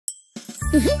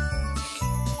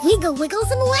Wiggle,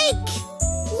 wiggles, and wake!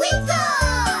 Wiggle!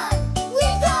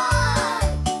 Wiggle!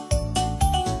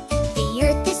 The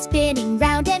earth is spinning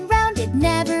round and round. It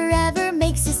never ever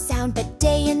makes a sound. But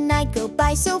day and night go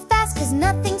by so fast, 'cause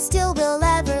nothing still will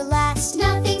ever last.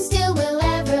 Nothing still will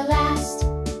ever last.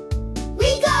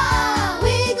 Wiggle!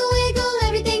 Wiggle, wiggle,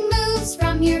 everything moves.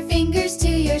 From your fingers to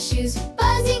your shoes.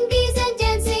 Buzzing bees and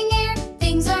dancing air.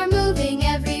 Things are moving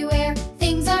everywhere.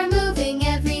 Things are moving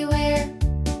everywhere.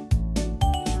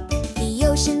 The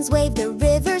oceans wave, the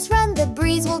rivers run. The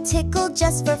breeze will tickle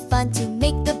just for fun, to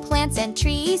make the plants and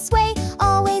trees sway.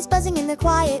 Always buzzing in their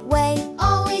quiet way.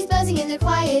 Always buzzing in their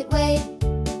quiet way.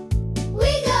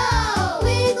 Wiggle!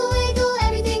 Wiggle, wiggle,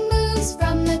 everything moves.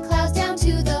 From the clouds down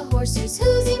to the horses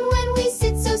whoozing when we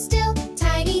sit so still.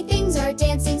 Tiny things are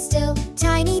dancing still.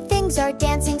 Tiny things are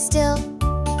dancing still.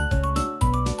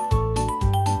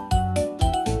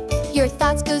 Your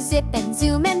thoughts go zip and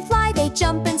zoom and fly. They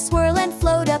jump and swirl and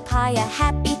float up high. A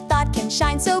happy thought can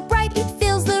shine so bright. It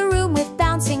fills the room with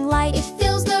bouncing light. It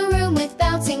fills the room with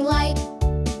bouncing light.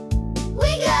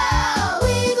 Wiggle!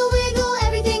 Wiggle, wiggle,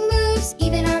 everything moves.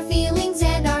 Even our feelings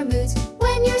and our moods.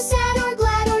 When you're sad or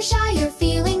glad or shy, your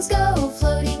feelings go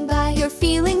floating by. Your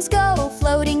feelings go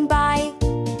floating by.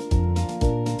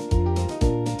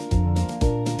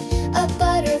 A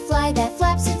butterfly that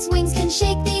flaps its wings can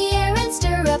shake the air and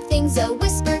stir up things. A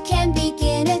whisper can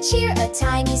begin a cheer. A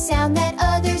tiny sound that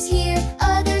others hear.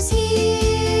 Others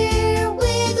hear.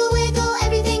 Wiggle, wiggle,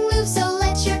 everything moves. So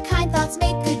let your kind thoughts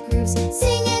make good grooves.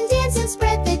 Sing and dance and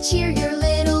spread the cheer. Your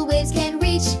little waves can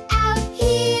reach out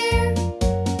here.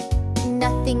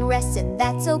 Nothing rests and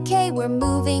that's okay. We're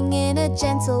moving in a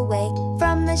gentle way.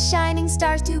 From the shining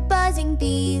stars to buzzing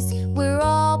bees, we're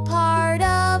all part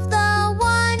of the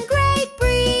one great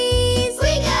breeze.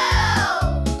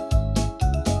 Wiggle!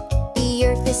 The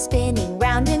earth is spinning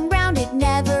round and round. It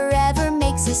never ever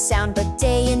makes a sound. But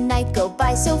day and night go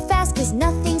by so fast, 'cause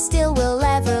nothing still